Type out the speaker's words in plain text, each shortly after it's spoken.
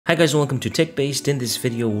Hi guys, welcome to TechBased. In this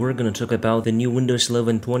video, we're going to talk about the new Windows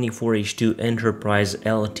 11 24H2 Enterprise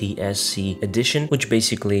LTSC edition, which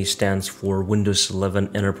basically stands for Windows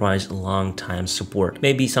 11 Enterprise Long-Time Support.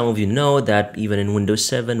 Maybe some of you know that even in Windows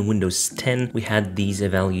 7, Windows 10, we had these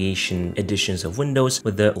evaluation editions of Windows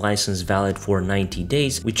with the license valid for 90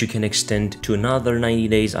 days, which you can extend to another 90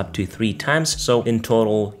 days up to 3 times. So in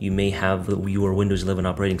total, you may have your Windows 11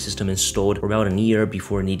 operating system installed for about a year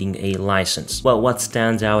before needing a license. Well, what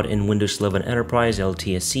stands out in Windows 11 Enterprise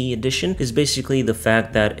LTSC edition is basically the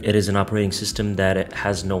fact that it is an operating system that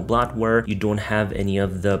has no bloatware. You don't have any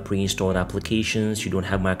of the pre-installed applications, you don't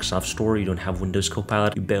have Microsoft Store, you don't have Windows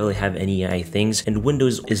Copilot, you barely have any AI things, and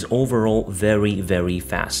Windows is overall very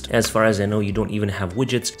fast. As far as I know, you don't even have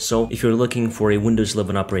widgets, so if you're looking for a Windows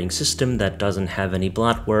 11 operating system that doesn't have any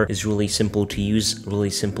bloatware, is really simple to use, really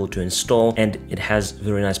simple to install, and it has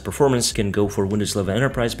very nice performance. You can go for Windows 11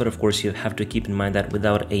 Enterprise, but of course you have to keep in mind that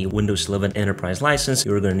without a Windows 11 Enterprise license,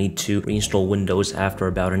 you're going to need to reinstall Windows after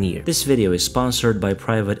about a year. This video is sponsored by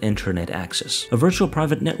Private Internet Access, a virtual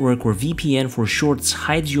private network or VPN for shorts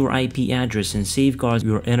hides your IP address and safeguards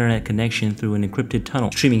your internet connection through an encrypted tunnel.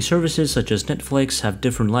 Streaming services such as Netflix have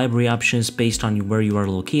different library options based on where you are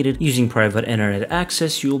located. Using Private Internet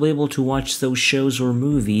Access, you'll be able to watch those shows or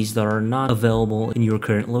movies that are not available in your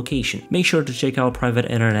current location. Make sure to check out Private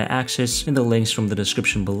Internet Access in the links from the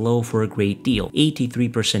description below for a great deal.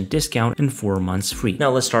 83% discount and 4 months free.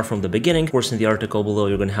 Now let's start from the beginning. Of course, in the article below,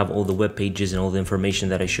 you're going to have all the web pages and all the information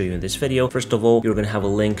that I show you in this video. First of all, you're going to have a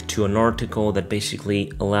link to an article that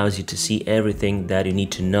basically allows you to see everything that you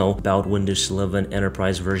need to know about Windows 11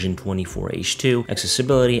 Enterprise version 24H2,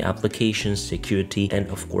 accessibility, applications, security, and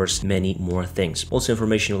of course, many more things. Also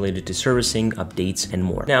information related to servicing, updates, and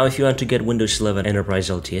more. Now, if you want to get Windows 11 Enterprise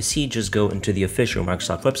LTSC, just go into the official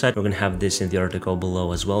Microsoft website. We're going to have this in the article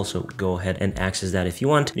below as well, so go ahead and access that if you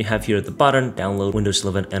want. You have here at the bottom, download Windows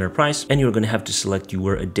 11 Enterprise, and you're going to have to select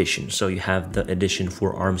your edition. So you have the edition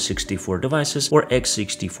for ARM64 devices or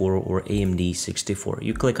x64 or AMD64.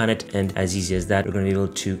 You click on it, and as easy as that, you're going to be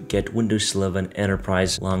able to get Windows 11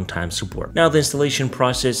 Enterprise long-time support. Now, the installation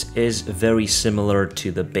process is very similar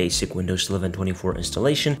to the basic Windows 11 24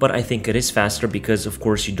 installation, but I think it is faster because, of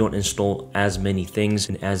course, you don't install as many things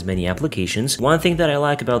and as many applications. One thing that I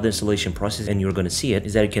like about the installation process, and you're going to see it,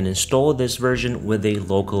 is that you can install this version with a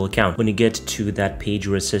local account. When you get to that page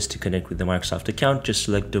where it says to connect with the Microsoft account, just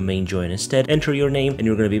select domain join instead, enter your name, and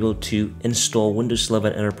you're going to be able to install Windows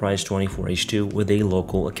 11 Enterprise 24H2 with a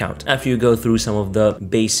local account. After you go through some of the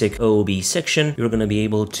basic OOB section, you're going to be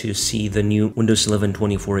able to see the new Windows 11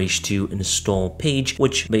 24H2 install page,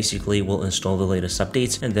 which basically will install the latest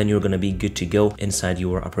updates, and then you're going to be good to go inside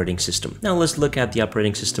your operating system. Now let's look at the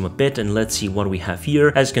operating system a bit, and let's see what we have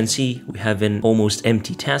here. As you can see, we have an almost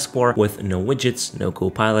empty taskbar with no widgets, no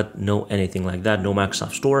Copilot, no anything like that, no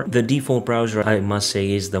Microsoft Store. The default browser, I must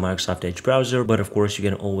say, is the Microsoft Edge browser, but of course you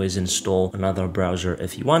can always install another browser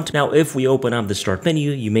if you want. Now, if we open up the start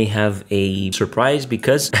menu, you may have a surprise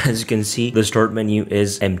because as you can see, the start menu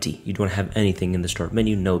is empty. You don't have anything in the start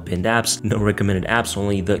menu, no pinned apps, no recommended apps,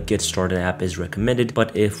 only the Get Started app is recommended.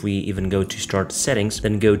 But if we even go to start settings,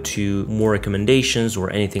 then go to more recommendations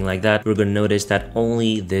or anything like that, we're going to notice that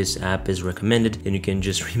only this app is recommended, and you can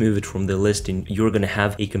just remove it from the list and you're going to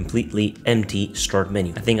have a completely empty start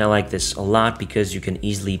menu. I think I like this a lot because you can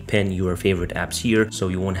easily pin your favorite apps here, so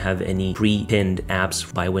you won't have any pre-pinned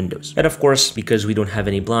apps by Windows. And of course, because we don't have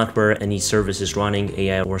any bloatware, any services running,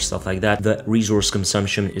 AI or stuff like that, the resource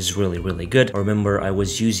consumption is really good. I remember I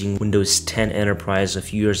was using Windows 10 Enterprise a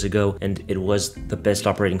few years ago, and it was the best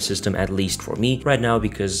operating system, at least for me. Right now,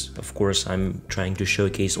 because of course I'm trying to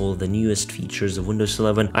showcase all the newest features of Windows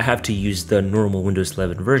 11, I have to use the normal Windows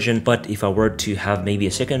 11 version, but if I were to have maybe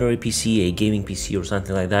a secondary PC, a gaming PC or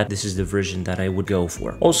something like that, this is the version that I would go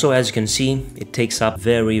for. Also, as you can see, it takes up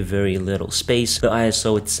very little space. The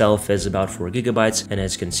ISO itself is about 4 gigabytes, and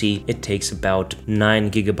as you can see, it takes about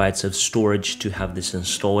 9 gigabytes of storage to have this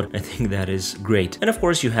installed. I think that is great. And of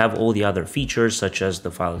course, you have all the other features such as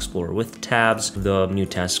the File Explorer with tabs, the new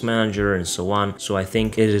Task Manager, and so on. So I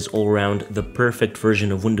think it is all around the perfect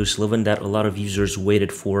version of Windows 11 that a lot of users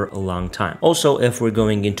waited for a long time. Also, if we're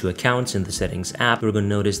going into accounts in the settings app, we're going to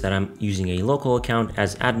notice that I'm using a local account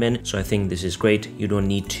as admin, so I think this is great. You don't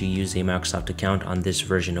need to use a Microsoft account on this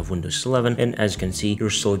version of Windows 11, and as you can see, you're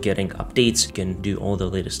still getting updates. You can do all the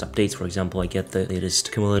latest updates. For example, I get the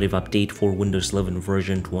latest cumulative update for Windows 11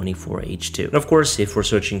 version 24H2. And of course, if we're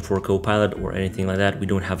searching for Copilot or anything like that, we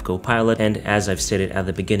don't have Copilot, and as I've stated at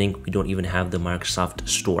the beginning, we don't even have the Microsoft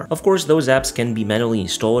Store. Of course, those apps can be manually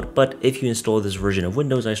installed, but if you install this version of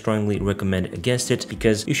Windows, I strongly recommend against it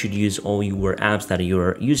because you should use all your apps that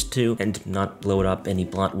you're used to and not load up any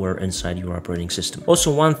bloatware inside your operating system.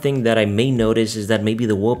 Also, one thing that I may notice is that maybe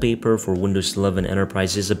the wallpaper for Windows 11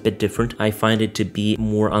 Enterprise is a bit different. I find it to be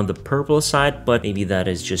more on the purple side, but maybe that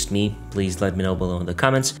is just me. Please let me know below in the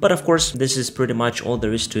comments. But of course, this is pretty much all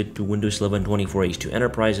there is to it to Windows 11 24H2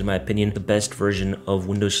 Enterprise. In my opinion, the best version of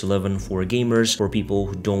Windows 11 for gamers, for people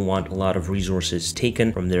who don't want a lot of resources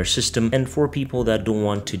taken from their system, and for people that don't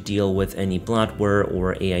want to deal with any bloatware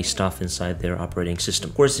or AI stuff inside their operating system.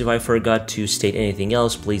 Of course, if I forgot to state anything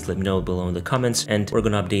else, please let me know below in the comments, and we're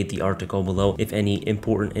gonna update the article below if any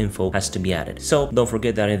important info has to be added. So don't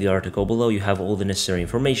forget that in the article below you have all the necessary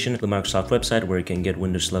information, the Microsoft website where you can get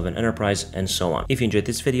Windows 11 Enterprise, and so on. If you enjoyed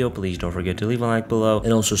this video, please don't forget to leave a like below,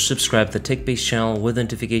 and also subscribe to the TechBased channel with the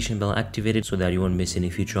notification bell activated so that you won't miss any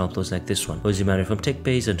future uploads like this one. Was Mario from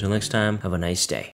TechBased. Until next time, have a nice day.